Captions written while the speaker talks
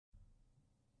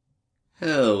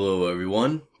Hello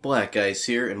everyone, BlackIce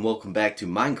here, and welcome back to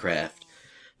Minecraft.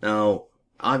 Now,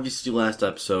 obviously last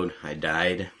episode I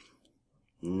died.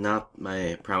 Not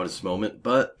my proudest moment,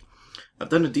 but I've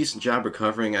done a decent job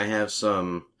recovering. I have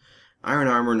some iron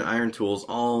armor and iron tools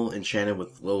all enchanted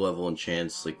with low level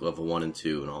enchants, like level 1 and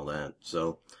 2 and all that.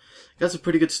 So, got some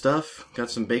pretty good stuff.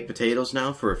 Got some baked potatoes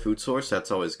now for a food source,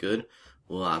 that's always good.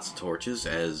 Lots of torches,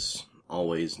 as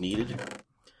always needed.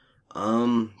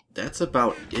 That's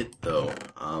about it though.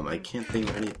 I can't think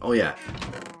of any. Oh yeah,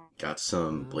 got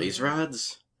some blaze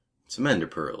rods, some ender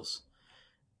pearls,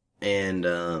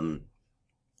 and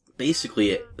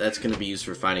basically that's going to be used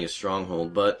for finding a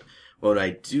stronghold. But what I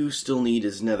do still need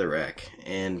is netherrack,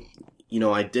 and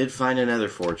I did find a nether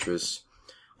fortress.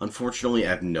 Unfortunately, I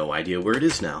have no idea where it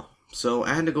is now, so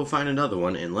I had to go find another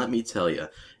one. And let me tell you,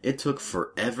 it took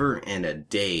forever and a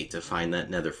day to find that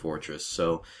nether fortress.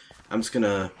 So I'm just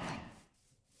gonna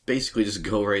basically just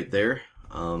go right there.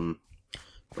 Don't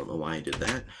know why I did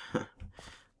that.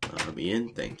 Let me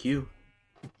in, thank you.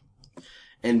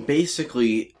 And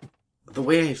basically, the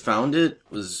way I found it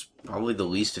was probably the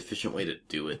least efficient way to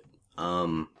do it.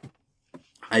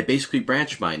 I basically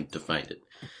branch mined to find it.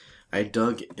 I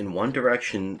dug in one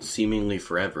direction seemingly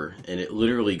forever, and it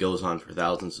literally goes on for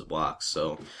thousands of blocks.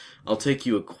 So I'll take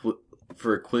you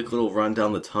for a quick little run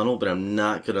down the tunnel, but I'm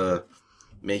not gonna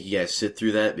make you guys sit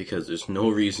through that because there's no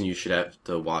reason you should have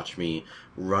to watch me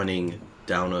running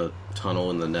down a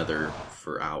tunnel in the nether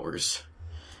for hours.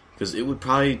 Because it would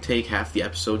probably take half the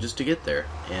episode just to get there.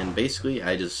 And basically,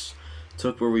 I just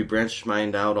took where we branch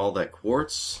mined out all that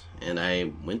quartz, and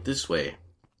I went this way.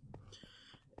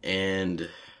 And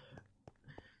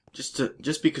just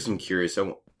because I'm curious,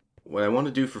 what I want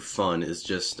to do for fun is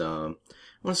just, I want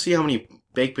to see how many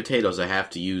baked potatoes I have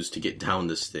to use to get down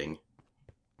this thing.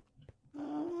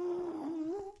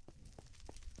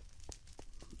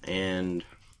 And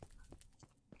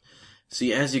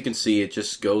see, as you can see, it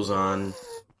just goes on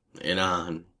and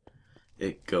on.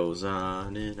 It goes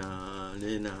on and on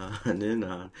and on and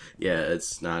on. Yeah,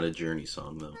 it's not a Journey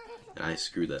song though, and I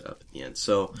screwed that up at the end.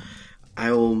 So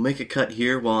I will make a cut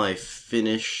here while I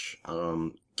finish.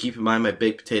 Keep in mind my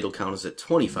baked potato count is at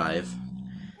 25.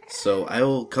 So I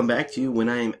will come back to you when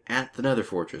I am at the Nether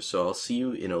Fortress. So I'll see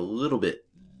you in a little bit.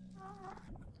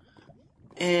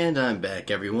 And I'm back,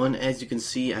 everyone. As you can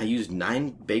see, I used 9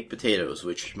 baked potatoes,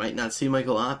 which might not seem like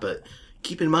a lot, but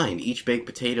keep in mind, each baked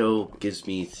potato gives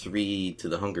me 3 to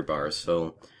the hunger bar,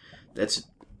 so that's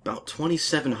about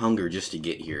 27 hunger just to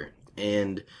get here.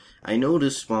 And I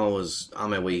noticed while I was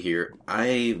on my way here,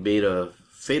 I made a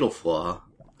fatal flaw,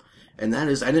 and that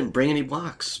is I didn't bring any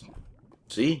blocks.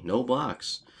 See? No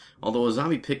blocks. Although a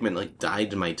zombie pigman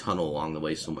died in my tunnel along the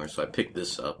way somewhere, so I picked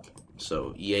this up.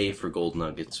 So, yay for gold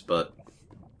nuggets, but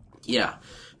yeah,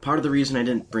 part of the reason I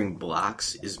didn't bring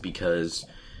blocks is because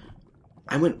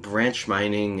I went branch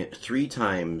mining 3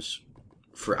 times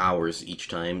for hours each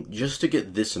time just to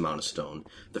get this amount of stone.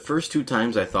 The first 2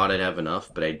 times I thought I'd have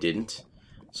enough, but I didn't.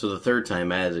 So the third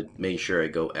time I had to make sure I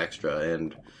go extra,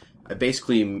 and I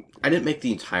didn't make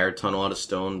the entire tunnel out of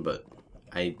stone, but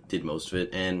I did most of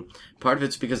it, and part of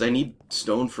it's because I need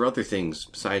stone for other things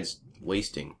besides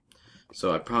wasting.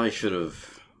 So I probably should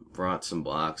have brought some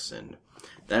blocks, and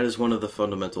that is one of the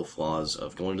fundamental flaws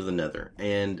of going to the Nether.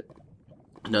 And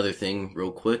another thing,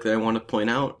 real quick, that I want to point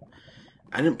out,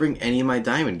 I didn't bring any of my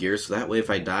diamond gear, so that way if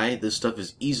I die, this stuff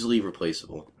is easily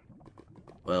replaceable.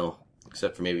 Well,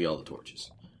 except for maybe all the torches.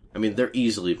 I mean, they're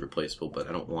easily replaceable, but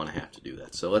I don't want to have to do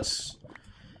that. So this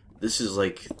is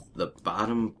like the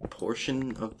bottom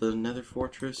portion of the Nether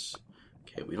Fortress.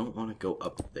 Okay, we don't want to go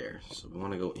up there, so we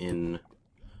want to go in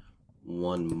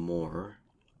one more.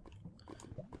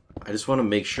 I just want to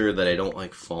make sure that I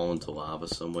don't fall into lava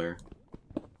somewhere.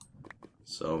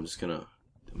 So I'm just gonna,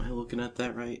 am I looking at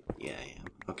that right? Yeah, I am.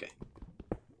 Okay.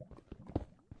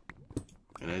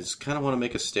 And I just kind of want to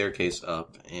make a staircase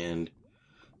up, and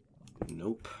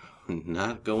nope,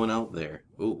 not going out there.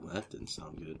 Ooh, that didn't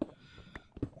sound good.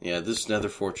 Yeah, this Nether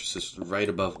Fortress is right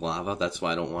above lava. That's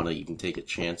why I don't want to even take a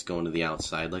chance going to the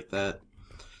outside like that.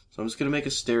 So I'm just gonna make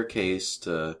a staircase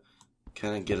to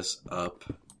kind of get us up.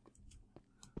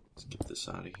 Let's get this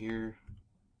out of here.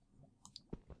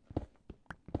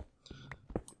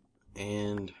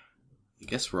 And I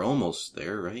guess we're almost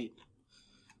there, right?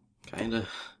 Kinda.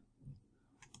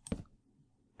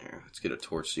 There, let's get a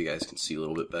torch so you guys can see a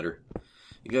little bit better.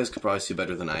 You guys could probably see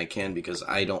better than I can because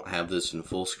I don't have this in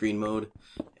full screen mode.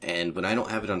 And when I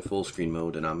don't have it on full screen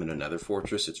mode and I'm in another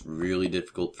fortress, it's really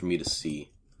difficult for me to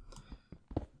see.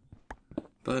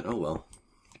 But, oh well.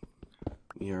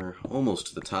 We are almost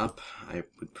to the top, I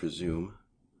would presume.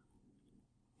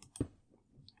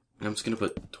 And I'm just gonna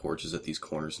put torches at these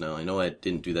corners now. I know I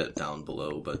didn't do that down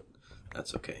below, but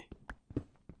that's okay.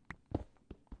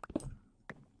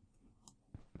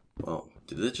 Whoa,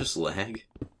 did it just lag?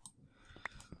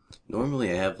 Normally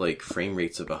I have like frame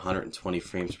rates of 120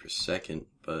 frames per second,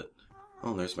 but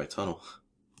oh, there's my tunnel.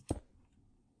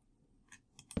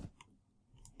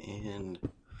 And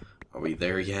are we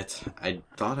there yet? I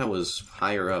thought I was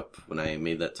higher up when I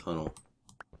made that tunnel.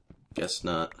 Guess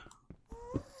not.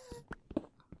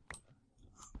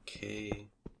 Okay.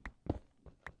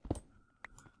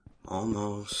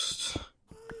 Almost.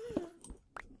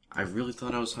 I really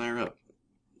thought I was higher up.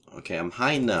 Okay, I'm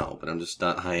high now, but I'm just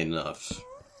not high enough.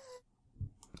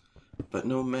 But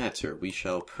no matter, we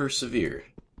shall persevere.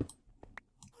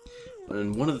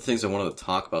 And one of the things I wanted to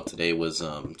talk about today was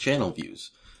channel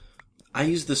views. I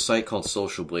use this site called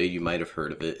Social Blade, you might have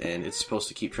heard of it, and it's supposed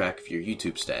to keep track of your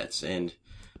YouTube stats, and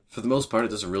for the most part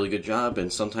it does a really good job,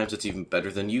 and sometimes it's even better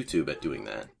than YouTube at doing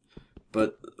that.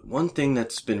 But one thing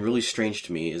that's been really strange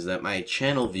to me is that my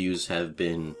channel views have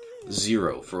been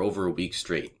 0 for over a week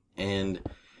straight, and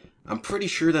I'm pretty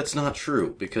sure that's not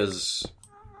true, because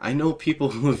I know people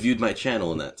who have viewed my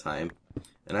channel in that time,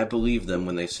 and I believe them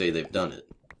when they say they've done it.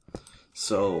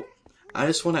 So, I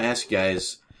just want to ask you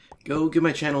guys, go give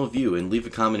my channel a view and leave a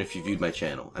comment if you viewed my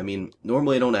channel. I mean,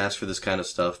 normally I don't ask for this kind of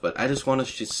stuff, but I just want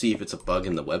to see if it's a bug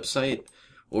in the website,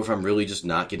 or if I'm really just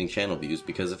not getting channel views,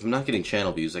 because if I'm not getting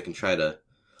channel views, I can try to,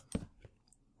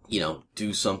 you know,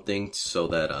 do something so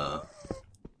that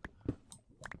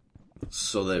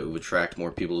it would attract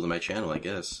more people to my channel, I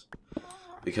guess.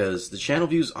 Because the channel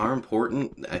views are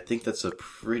important. I think that's a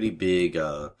pretty big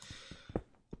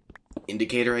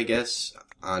indicator, I guess,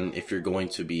 on if you're going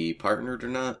to be partnered or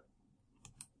not.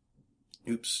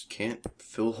 Oops, can't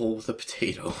fill a hole with a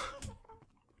potato.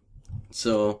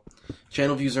 So,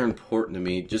 channel views are important to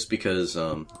me just because,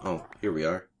 oh, here we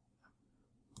are.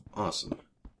 Awesome.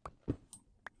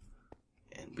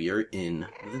 And we are in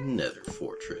the Nether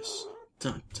fortress.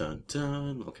 Dun dun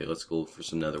dun. Okay, let's go for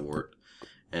some nether wart.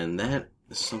 And that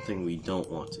is something we don't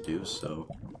want to do, so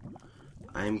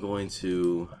I'm going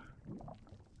to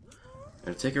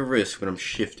take a risk when I'm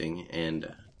shifting,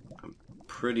 and I'm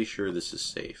pretty sure this is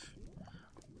safe.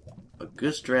 A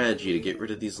good strategy to get rid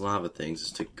of these lava things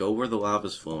is to go where the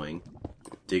lava's flowing,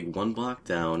 dig one block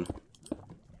down,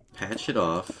 patch it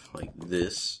off like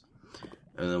this,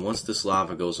 and then once this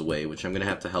lava goes away, which I'm going to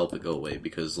have to help it go away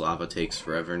because lava takes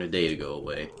forever and a day to go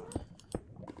away.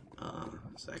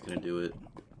 Is that going to do it?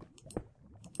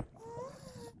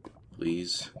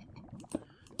 Please.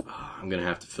 I'm going to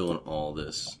have to fill in all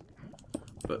this.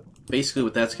 But basically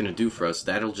what that's going to do for us,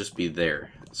 that'll just be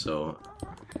there. So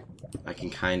I can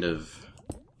kind of...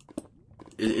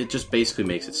 It just basically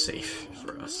makes it safe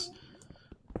for us.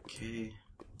 Okay.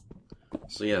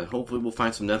 So yeah, hopefully we'll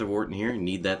find some nether wart in here.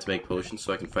 Need that to make potions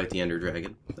so I can fight the ender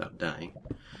dragon without dying.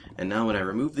 And now when I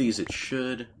remove these, it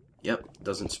should... Yep,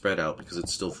 doesn't spread out because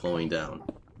it's still flowing down.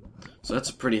 So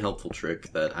that's a pretty helpful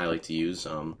trick that I like to use.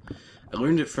 I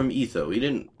learned it from Etho. He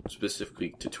didn't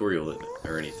specifically tutorial it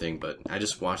or anything, but I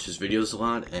just watched his videos a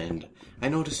lot, and I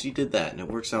noticed he did that, and it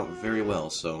works out very well,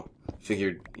 so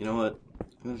figured, you know what,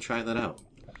 I'm going to try that out.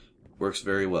 Works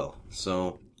very well.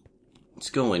 So, let's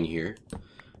go in here.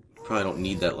 Probably don't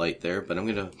need that light there, but I'm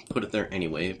going to put it there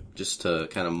anyway, just to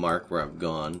kind of mark where I've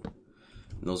gone.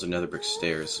 And those are nether brick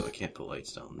stairs, so I can't put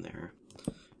lights down there.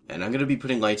 And I'm going to be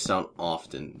putting lights down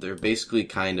often. They're basically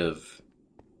kind of...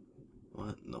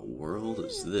 What in the world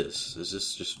is this? Is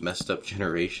this just messed up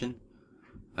generation?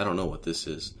 I don't know what this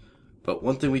is. But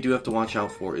one thing we do have to watch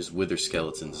out for is wither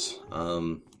skeletons.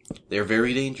 They're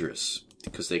very dangerous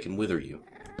because they can wither you.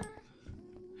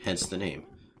 Hence the name.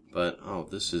 But, oh,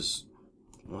 this is...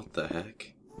 What the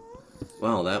heck?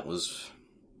 Well, that was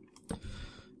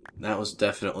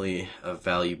definitely a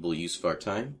valuable use of our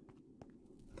time.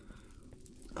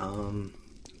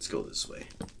 Let's go this way.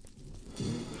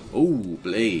 Oh,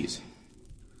 blaze.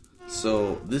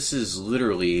 So, this is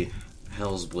literally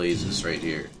Hell's Blazes right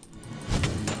here.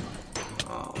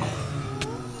 Oh,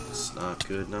 it's not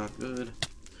good, not good.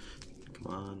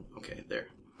 Come on. Okay, there.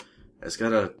 I just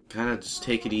gotta kind of just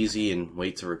take it easy and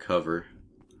wait to recover.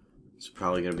 It's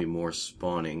probably gonna be more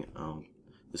spawning.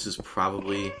 This is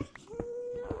probably...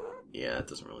 Yeah, it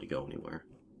doesn't really go anywhere.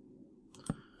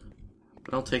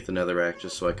 But I'll take the netherrack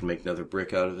just so I can make nether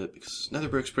brick out of it, because nether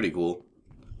brick's pretty cool.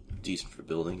 Decent for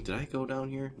building. Did I go down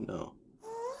here? No.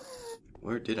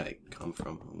 Where did I come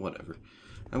from? Whatever.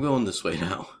 I'm going this way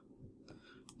now.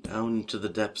 Down to the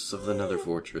depths of the nether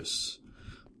fortress.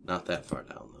 Not that far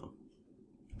down, though.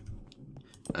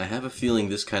 I have a feeling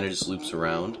this kind of just loops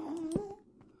around.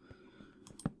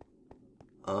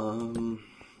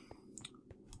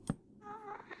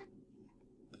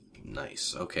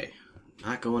 nice. Okay,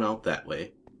 not going out that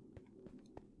way.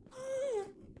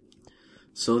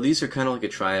 So these are kind of like a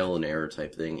trial and error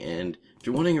type thing, and if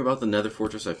you're wondering about the Nether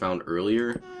Fortress I found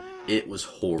earlier, it was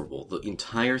horrible. The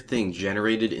entire thing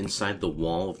generated inside the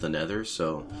wall of the Nether,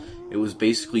 so it was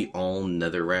basically all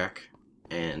netherrack,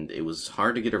 and it was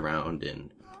hard to get around,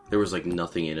 and there was like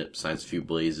nothing in it besides a few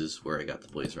blazes where I got the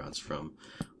blaze rods from.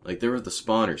 Like, there were the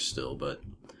spawners still, but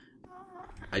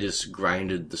I just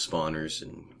grinded the spawners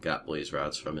and got blaze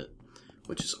rods from it,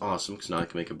 which is awesome, because now I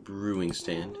can make a brewing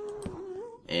stand.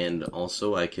 And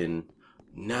also I can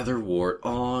nether wart.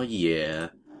 Oh yeah.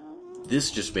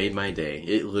 This just made my day.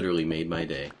 It literally made my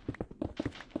day.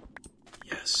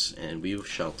 Yes, and we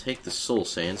shall take the soul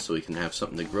sand so we can have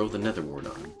something to grow the nether wart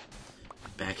on.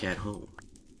 Back at home.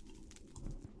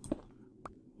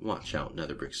 Watch out,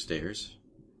 nether brick stairs.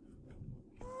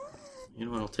 You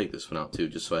know what, I'll take this one out too,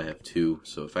 just so I have two.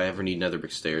 So if I ever need nether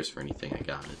brick stairs for anything, I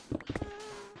got it.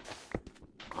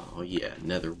 Oh yeah,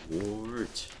 nether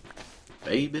wart.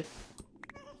 Baby.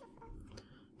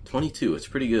 22, it's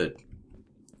pretty good.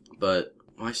 But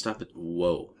why stop it?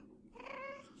 Whoa.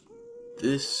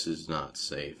 This is not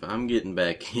safe. I'm getting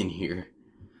back in here.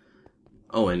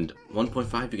 Oh, and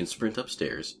 1.5 you can sprint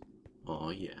upstairs.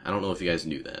 Oh yeah. I don't know if you guys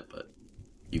knew that, but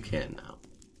you can now.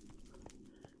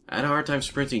 I had a hard time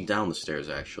sprinting down the stairs,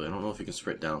 actually. I don't know if you can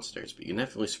sprint downstairs, but you can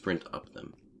definitely sprint up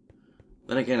them.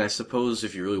 Then again, I suppose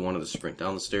if you really wanted to sprint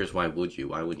down the stairs, why would you?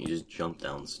 Why wouldn't you just jump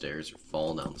down the stairs or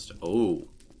fall down the stairs? Oh.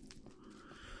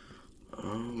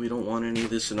 We don't want any of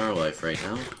this in our life right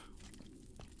now.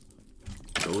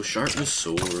 Go sharpen a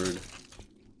sword.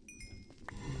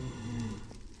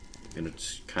 I'm gonna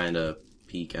just kind of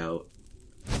peek out.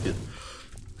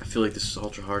 I feel like this is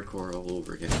ultra hardcore all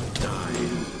over again.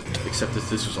 Die. Except if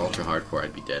this was ultra hardcore,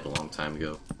 I'd be dead a long time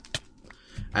ago.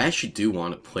 I actually do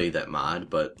want to play that mod,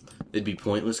 but it'd be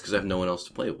pointless because I have no one else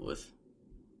to play it with.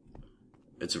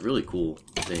 It's a really cool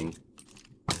thing.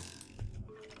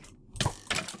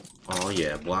 Oh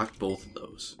yeah, block both of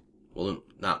those. Well,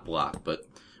 not block, but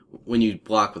when you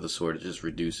block with a sword, it just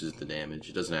reduces the damage.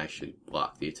 It doesn't actually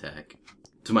block the attack.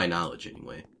 To my knowledge,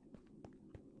 anyway.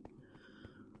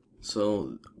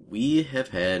 So, we have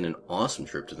had an awesome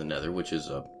trip to the Nether, which is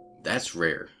that's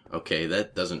rare. Okay,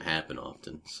 that doesn't happen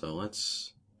often. So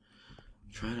let's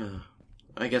try to...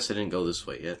 I guess I didn't go this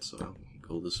way yet, so I'll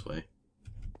go this way.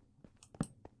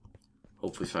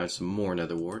 Hopefully find some more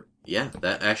nether wart. Yeah,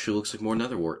 that actually looks like more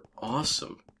nether wart.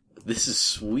 Awesome. This is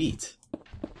sweet.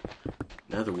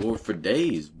 Nether wart for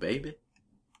days, baby.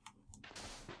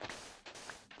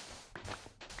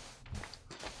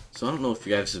 So I don't know if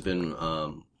you guys have been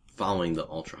following the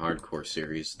ultra hardcore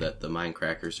series that the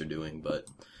Minecrackers are doing, but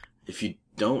if you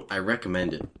don't, I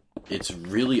recommend it. It's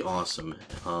really awesome.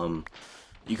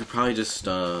 You could probably just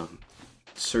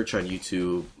search on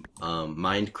YouTube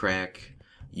Mindcrack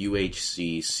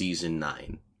UHC Season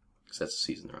 9. Because that's the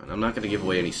season they're on. I'm not going to give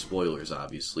away any spoilers,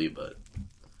 obviously, but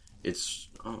it's...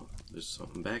 Oh, there's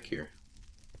something back here.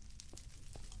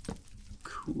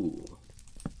 Cool.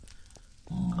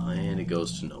 And it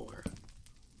goes to nowhere.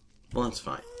 Well, that's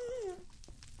fine.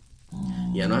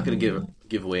 Yeah, I'm not going to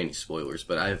give away any spoilers,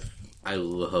 but I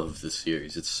love this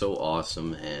series. It's so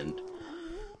awesome, and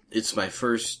it's my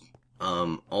first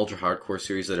ultra hardcore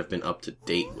series that I've been up to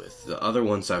date with. The other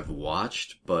ones I've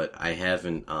watched, but I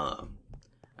haven't.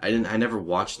 I never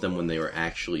watched them when they were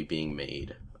actually being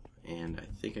made. And I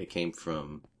think I came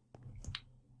from.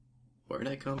 Where did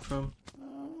I come from?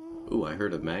 Ooh, I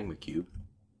heard a magma cube.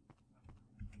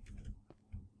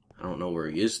 I don't know where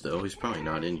he is though. He's probably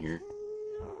not in here.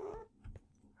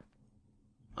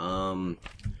 Oh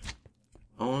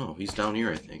no, he's down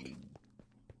here, I think.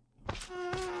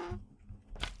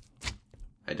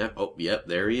 Oh, yep,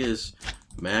 there he is.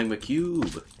 Magma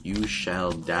cube. You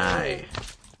shall die.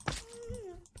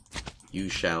 You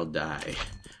shall die.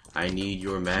 I need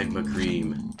your magma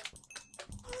cream.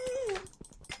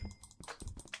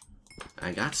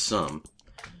 I got some.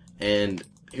 And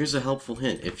here's a helpful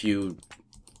hint. If you...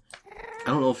 I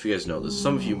don't know if you guys know this.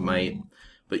 Some of you might.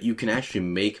 But you can actually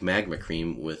make magma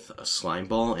cream with a slime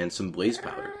ball and some blaze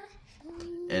powder.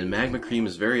 And magma cream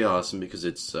is very awesome because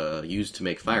it's used to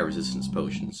make fire resistance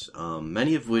potions.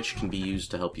 Many of which can be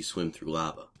used to help you swim through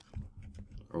lava.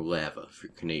 Or lava, if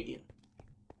you're Canadian.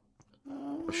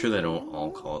 I'm sure they don't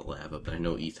all call it lava, but I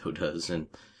know Etho does. And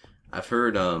I've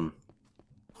heard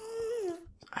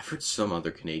some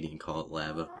other Canadian call it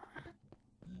lava.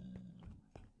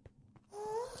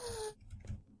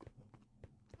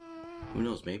 Who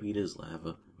knows, maybe it is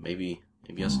lava. Maybe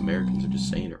us Americans are just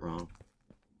saying it wrong.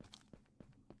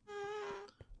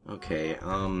 Okay,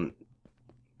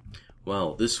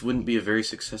 Well, this wouldn't be a very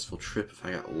successful trip if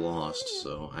I got lost,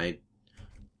 so I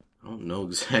don't know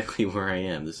exactly where I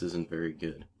am. This isn't very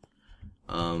good.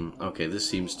 Okay, this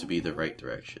seems to be the right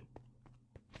direction.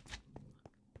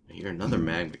 I hear another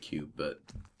magma cube, but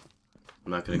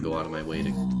I'm not gonna go out of my way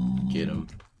to get him.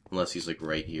 Unless he's like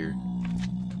right here.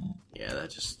 Yeah,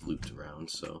 that just looped around,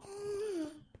 so.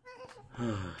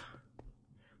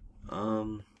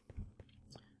 I'm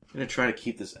gonna try to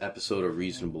keep this episode a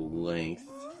reasonable length.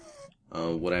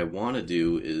 What I want to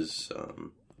do is,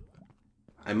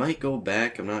 I might go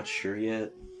back, I'm not sure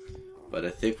yet, but I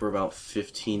think we're about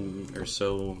 15 or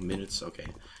so minutes. Okay,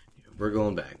 we're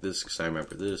going back. This, because I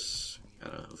remember this.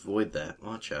 Gotta avoid that.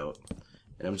 Watch out.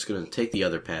 And I'm just gonna take the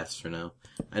other paths for now.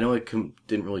 I know I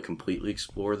didn't really completely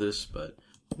explore this, but...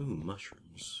 Ooh,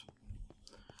 mushrooms.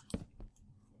 I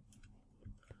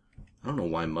don't know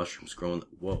why mushrooms grow in the...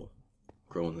 Whoa.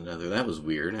 Grow in the nether. That was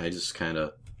weird. I just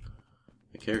kinda...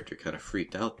 The character kinda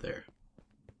freaked out there.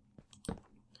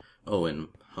 Oh, and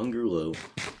hunger low.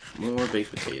 More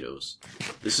baked potatoes.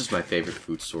 This is my favorite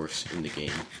food source in the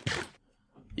game.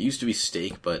 It used to be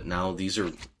steak, but now these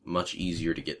are much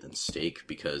easier to get than steak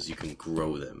because you can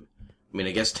grow them. I mean,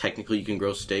 I guess technically you can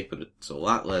grow steak, but it's a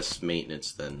lot less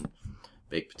maintenance than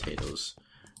baked potatoes.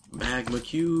 Magma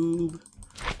cube!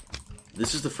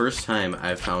 This is the first time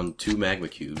I've found 2 magma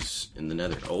cubes in the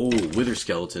nether. Oh, wither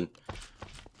skeleton.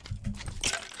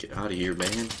 Get out of here,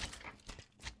 man.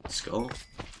 Skull?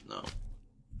 No.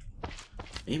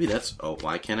 Maybe that's... Oh,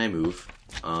 why can't I move?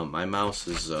 My mouse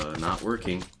is not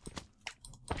working.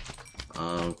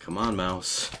 Come on,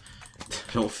 mouse.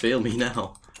 Don't fail me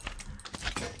now.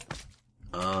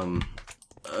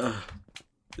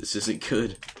 This isn't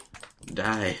good.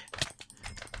 Die.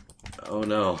 Oh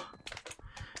no.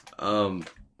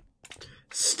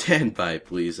 Stand by,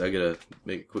 please. I gotta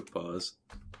make a quick pause.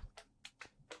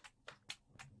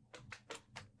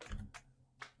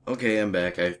 Okay, I'm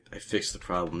back. I fixed the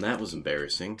problem. That was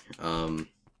embarrassing. Let's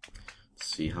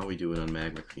see, how we doing on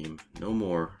magma cream? No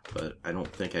more, but I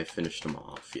don't think I finished them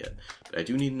off yet. But I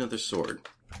do need another sword,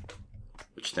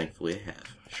 which thankfully I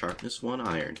have. Sharpness 1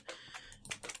 iron.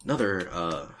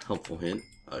 Another helpful hint,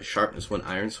 a sharpness 1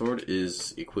 iron sword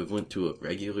is equivalent to a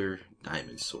regular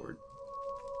diamond sword.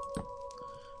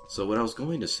 So what I was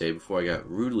going to say before I got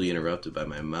rudely interrupted by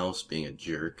my mouse being a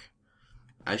jerk,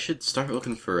 I should start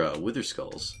looking for wither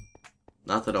skulls.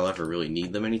 Not that I'll ever really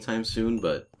need them anytime soon,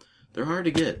 but they're hard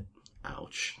to get.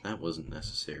 Ouch, that wasn't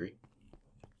necessary.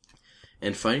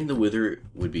 And fighting the wither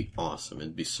would be awesome.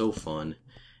 It'd be so fun.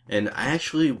 And I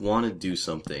actually want to do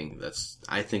something that's,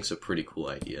 I think, is a pretty cool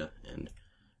idea. And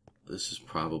this is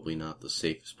probably not the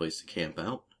safest place to camp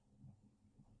out.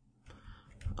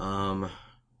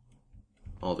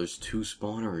 Oh, there's 2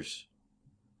 spawners.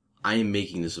 I am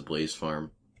making this a blaze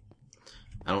farm.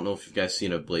 I don't know if you guys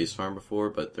seen a blaze farm before,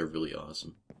 but they're really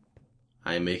awesome.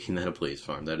 I am making that a blaze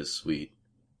farm. That is sweet.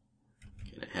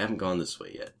 Okay, I haven't gone this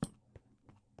way yet.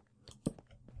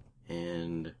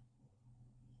 And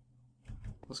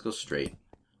let's go straight.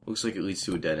 Looks like it leads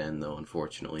to a dead end, though,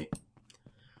 unfortunately.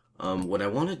 What I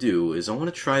want to do is I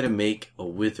want to try to make a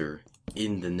wither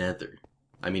in the nether.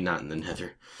 I mean, not in the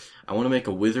nether. I want to make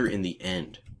a wither in the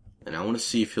end. And I want to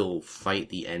see if he'll fight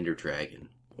the ender dragon.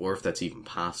 Or if that's even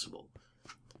possible.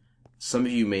 Some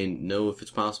of you may know if it's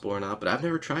possible or not, but I've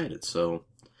never tried it, so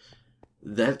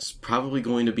that's probably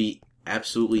going to be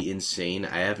absolutely insane.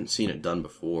 I haven't seen it done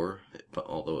before, but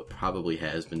although it probably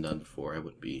has been done before, I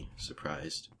wouldn't be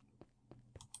surprised.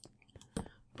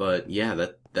 But yeah,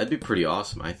 that'd be pretty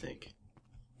awesome, I think.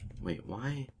 Wait,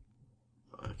 why?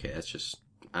 Okay, that's just...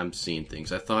 I'm seeing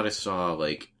things. I thought I saw,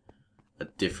 like, a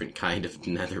different kind of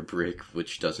nether brick,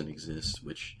 which doesn't exist,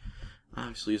 which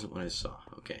obviously isn't what I saw.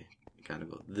 Okay. Gotta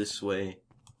go this way.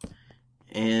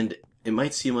 And it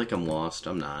might seem like I'm lost.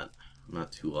 I'm not. I'm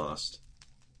not too lost.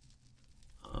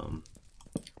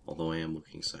 Although I am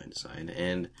looking side to side.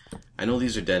 And I know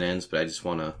these are dead ends, but I just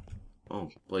want to... Oh,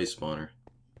 blaze spawner.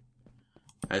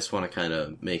 I just want to kind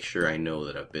of make sure I know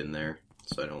that I've been there,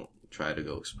 so I don't try to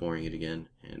go exploring it again.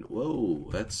 And whoa,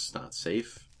 that's not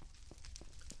safe.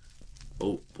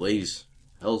 Oh, blaze.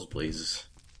 Hell's blazes.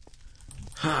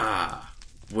 Ha!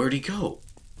 Where'd he go?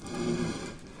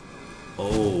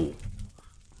 Oh.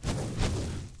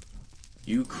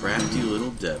 You crafty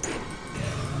little devil.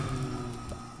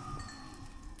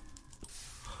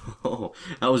 Oh,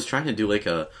 I was trying to do like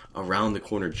a around the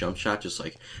corner jump shot, just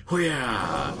like, oh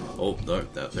yeah! Oh,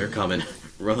 they're coming.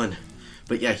 Run.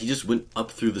 But yeah, he just went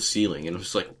up through the ceiling, and I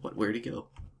was like, what? Where'd he go?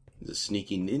 He's a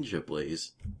sneaky ninja,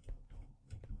 Blaze.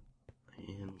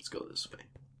 And let's go this way.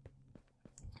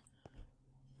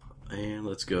 And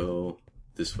let's go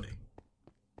this way.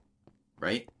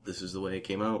 right? This is the way it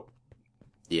came out?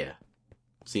 Yeah,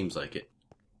 seems like it.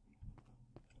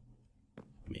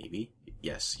 Maybe?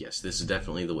 Yes, this is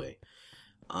definitely the way.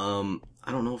 I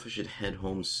don't know if I should head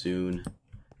home soon.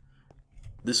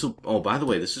 Oh, by the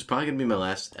way, this is probably going to be my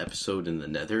last episode in the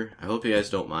Nether. I hope you guys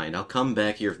don't mind. I'll come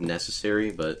back here if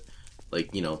necessary, but,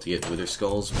 like, you know, to get Wither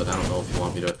Skulls, but I don't know if you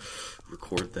want me to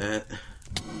record that.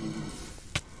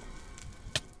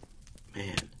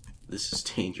 Man, this is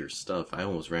dangerous stuff. I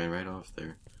almost ran right off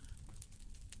there.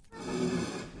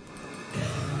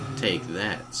 Take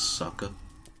that, sucker.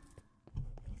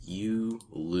 You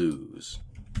lose.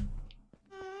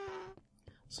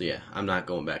 So yeah, I'm not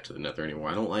going back to the Nether anymore.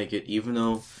 I don't like it, even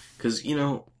though, because, you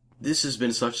know, this has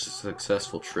been such a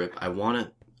successful trip. I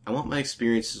want my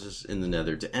experiences in the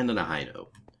Nether to end on a high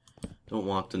note. Don't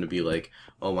want them to be like,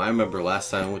 oh, I remember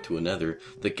last time I went to a Nether,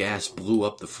 the gas blew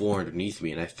up the floor underneath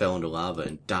me and I fell into lava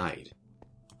and died.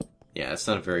 Yeah, that's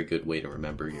not a very good way to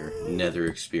remember your Nether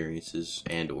experiences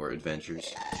and or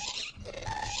adventures.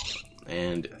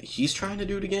 And he's trying to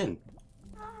do it again.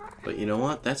 But you know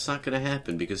what? That's not going to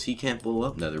happen because he can't blow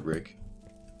up Nether brick.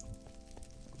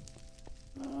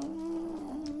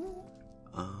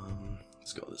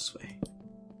 Let's go this way.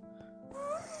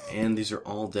 And these are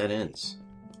all dead ends.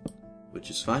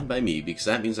 Which is fine by me because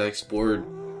that means I explored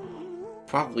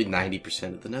probably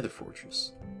 90% of the Nether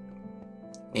Fortress.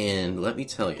 And let me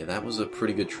tell you, that was a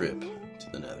pretty good trip to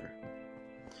the Nether.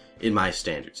 In my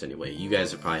standards anyway. You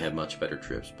guys have probably had much better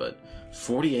trips, but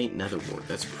 48 Nether wart,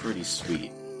 that's pretty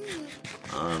sweet.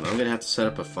 I'm going to have to set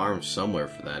up a farm somewhere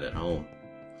for that at home.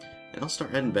 And I'll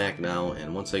start heading back now,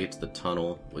 and once I get to the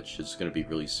tunnel, which is going to be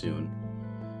really soon,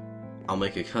 I'll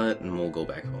make a cut and we'll go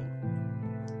back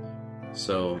home.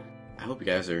 So, I hope you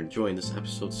guys are enjoying this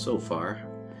episode so far.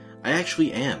 I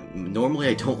actually am. Normally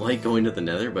I don't like going to the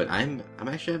Nether, but I'm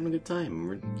actually having a good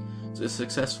time. It's a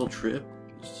successful trip.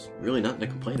 There's really nothing to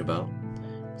complain about.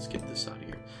 Let's get this out of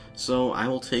here. So, I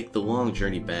will take the long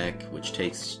journey back, which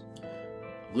takes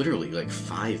literally like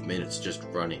 5 minutes just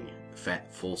running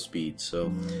full speed.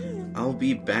 So I'll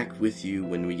be back with you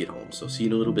when we get home. So see you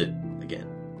in a little bit again.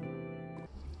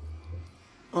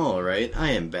 Alright,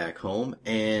 I am back home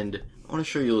and I want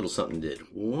to show you a little something I did.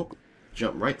 Whoop,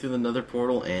 jump right through the Nether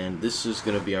portal, and this is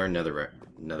going to be our Nether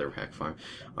farm.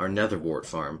 Our Nether wart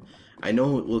farm. I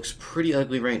know it looks pretty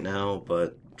ugly right now,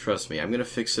 but trust me, I'm going to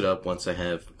fix it up once I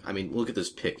have... I mean, look at this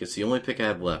pick. It's the only pick I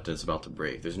have left and it's about to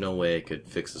break. There's no way I could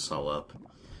fix this all up.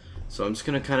 So I'm just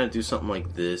going to kind of do something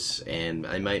like this, and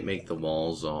I might make the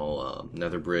walls all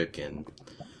Nether brick, and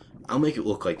I'll make it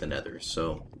look like the Nether.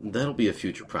 So that'll be a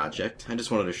future project. I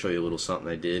just wanted to show you a little something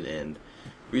I did, and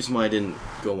the reason why I didn't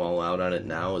go all out on it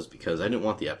now is because I didn't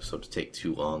want the episode to take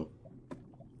too long,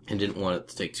 and didn't want it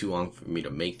to take too long for me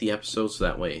to make the episode, so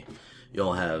that way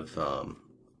you'll have a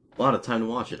lot of time to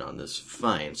watch it on this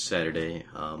fine Saturday.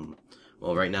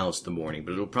 Well, right now it's the morning,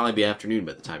 but it'll probably be afternoon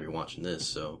by the time you're watching this,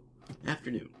 so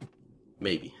afternoon.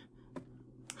 Maybe.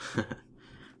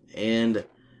 And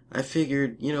I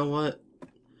figured, you know what?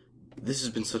 This has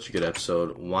been such a good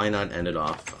episode. Why not end it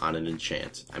off on an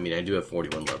enchant? I mean, I do have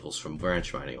 41 levels from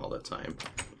branch mining all that time.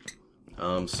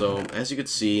 So, as you can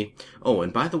see... Oh,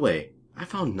 and by the way, I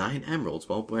found 9 emeralds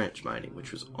while branch mining,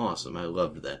 which was awesome. I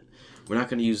loved that. We're not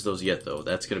going to use those yet, though.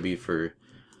 That's going to be for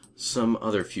some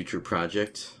other future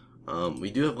project.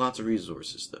 We do have lots of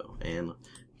resources, though. And...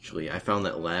 actually, I found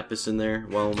that lapis in there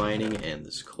while mining, and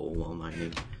this coal while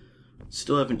mining.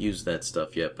 Still haven't used that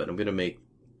stuff yet, but I'm gonna make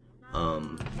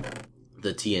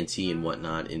the TNT and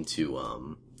whatnot into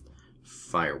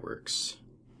fireworks.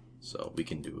 So we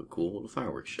can do a cool little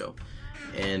fireworks show.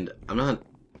 And I'm not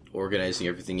organizing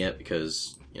everything yet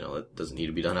because, you know, it doesn't need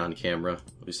to be done on camera.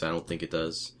 At least I don't think it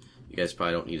does. You guys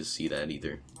probably don't need to see that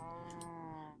either.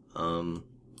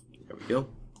 There we go.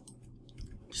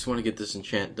 Just want to get this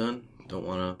enchant done. Don't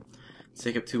want to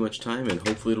take up too much time, and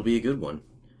hopefully it'll be a good one.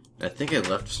 I think I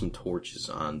left some torches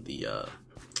on the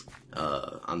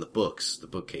books, the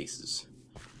bookcases.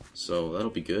 So that'll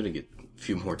be good to get a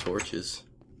few more torches.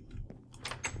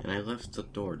 And I left the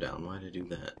door down. Why did I do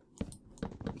that?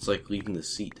 It's like leaving the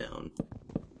seat down.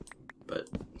 But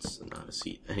it's not a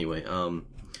seat. Anyway,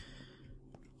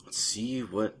 let's see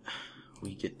what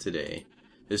we get today.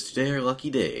 Is today our lucky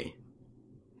day?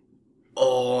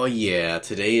 Oh yeah,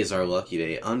 today is our lucky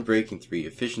day. Unbreaking 3,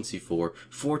 Efficiency 4,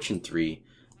 Fortune 3.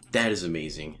 That is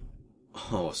amazing.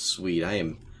 Oh sweet, I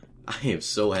am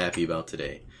so happy about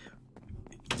today.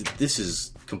 This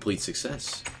is complete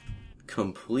success.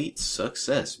 Complete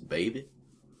success, baby.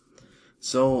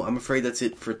 So, I'm afraid that's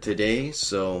it for today.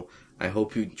 So, I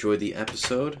hope you enjoyed the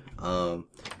episode.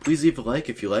 Please leave a like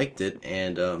if you liked it,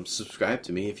 and subscribe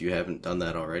to me if you haven't done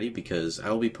that already, because I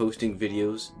will be posting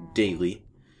videos daily,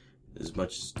 as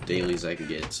much as daily as I can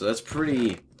get. So that's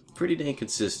pretty dang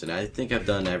consistent. I think I've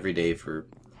done every day for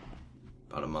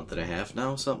about a month and a half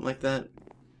now, something like that.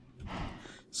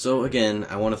 So again,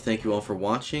 I want to thank you all for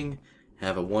watching.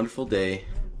 Have a wonderful day,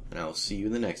 and I will see you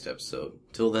in the next episode.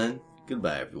 Till then,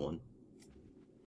 goodbye everyone.